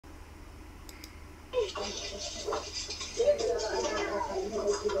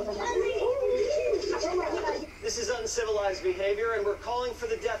This is uncivilized behavior, and we're calling for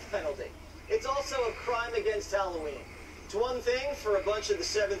the death penalty. It's also a crime against Halloween. It's one thing for a bunch of the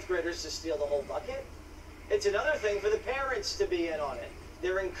 7th graders to steal the whole bucket. It's another thing for the parents to be in on it.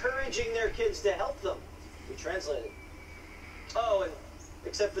 They're encouraging their kids to help them. We translated. Oh, and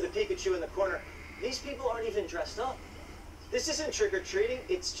except for the Pikachu in the corner, these people aren't even dressed up. This isn't trick-or-treating,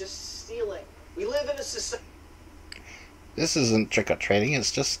 it's just stealing. We live in a society... This isn't trick-or-treating,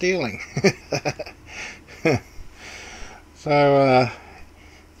 it's just stealing. So,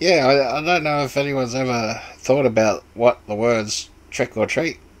 yeah, I don't know if anyone's ever thought about what the words trick or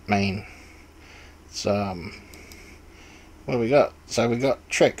treat mean. It's, what do we got? So we got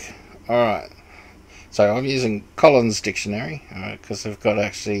trick. Alright. So I'm using Collins Dictionary, alright, because they've got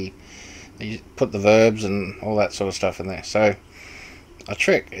actually, they put the verbs and all that sort of stuff in there. So, a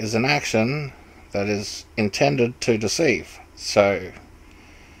trick is an action that is intended to deceive. So,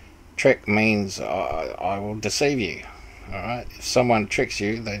 trick means I will deceive you. Alright, if someone tricks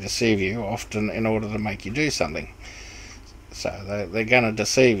you, they deceive you, often in order to make you do something. So they're going to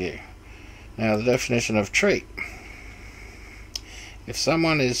deceive you. Now the definition of treat. If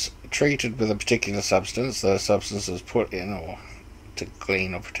someone is treated with a particular substance, the substance is put in or to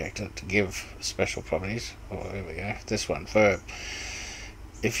clean or protect it, to give special properties. Oh, here we go, this one, verb.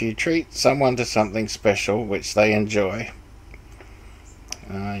 If you treat someone to something special which they enjoy,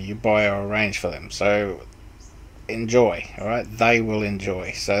 you buy or arrange for them. So enjoy, alright, they will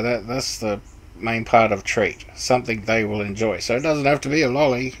enjoy. So that's the main part of treat, something they will enjoy. So it doesn't have to be a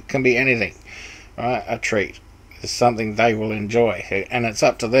lolly, it can be anything, right? A treat is something they will enjoy, and it's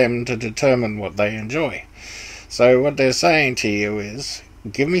up to them to determine what they enjoy. So what they're saying to you is,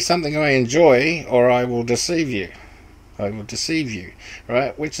 give me something I enjoy or I will deceive you. I will deceive you,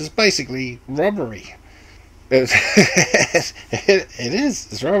 right? Which is basically robbery. It is,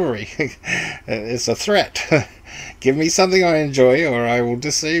 it's robbery. It's a threat. Give me something I enjoy or I will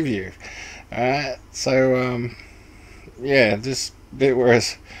deceive you. So yeah, this bit where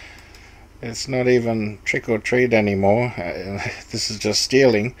it's not even trick or treat anymore, this is just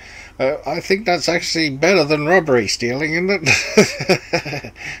stealing. I think that's actually better than robbery stealing, isn't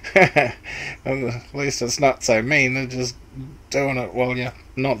it? At least it's not so mean, they're just doing it while you're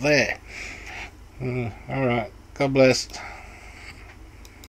not there. Alright, God bless.